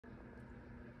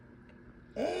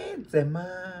Hey,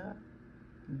 Zema.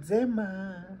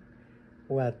 Zema.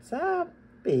 What's up,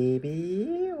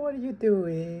 baby? What are you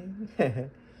doing?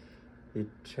 You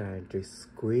trying to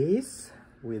squeeze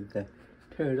with the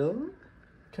turtle?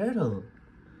 Turtle.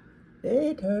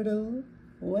 Hey, turtle.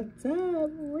 What's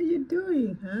up? What are you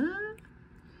doing, huh?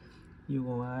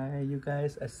 You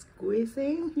guys are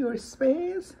squeezing your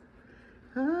space?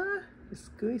 Huh?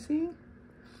 Squeezing?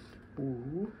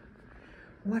 Ooh.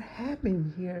 What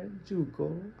happened here,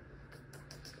 Zuko?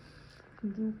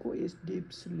 Zuko is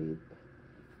deep sleep.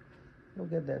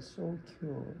 Look at that, so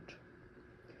cute.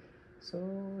 So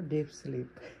deep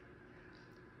sleep.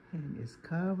 And it's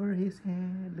cover his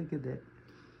head. Look at that.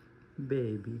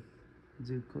 Baby.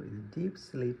 Zuko is deep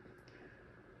sleep.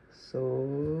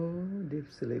 So deep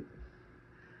sleep.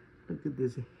 Look at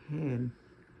this hand.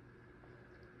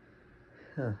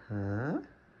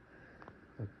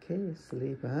 Okay,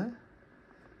 sleep, huh?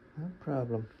 No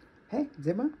problem. Hey,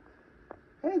 Zema.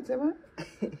 Hey, Zema.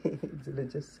 Zema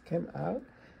just came out.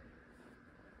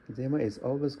 Zema is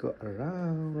always go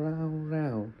around,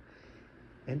 round.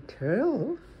 And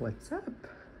Turtle, what's up?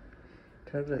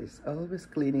 Turtle is always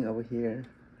cleaning over here.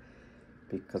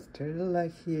 Because Turtle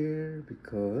like here,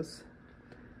 because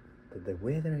the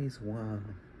weather is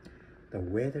warm. The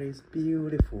weather is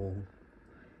beautiful.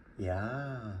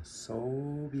 Yeah,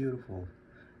 so beautiful.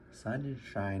 Sun is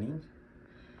shining.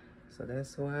 So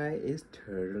that's why it's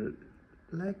Turtle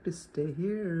like to stay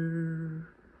here.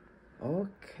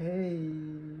 Okay.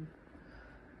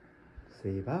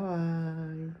 Say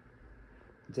bye-bye.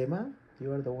 Zema,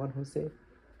 you are the one who say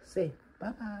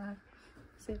bye-bye.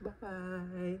 Say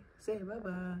bye-bye. Say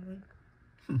bye-bye.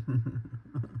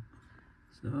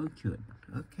 So cute.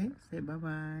 Okay, say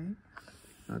bye-bye.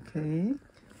 Okay.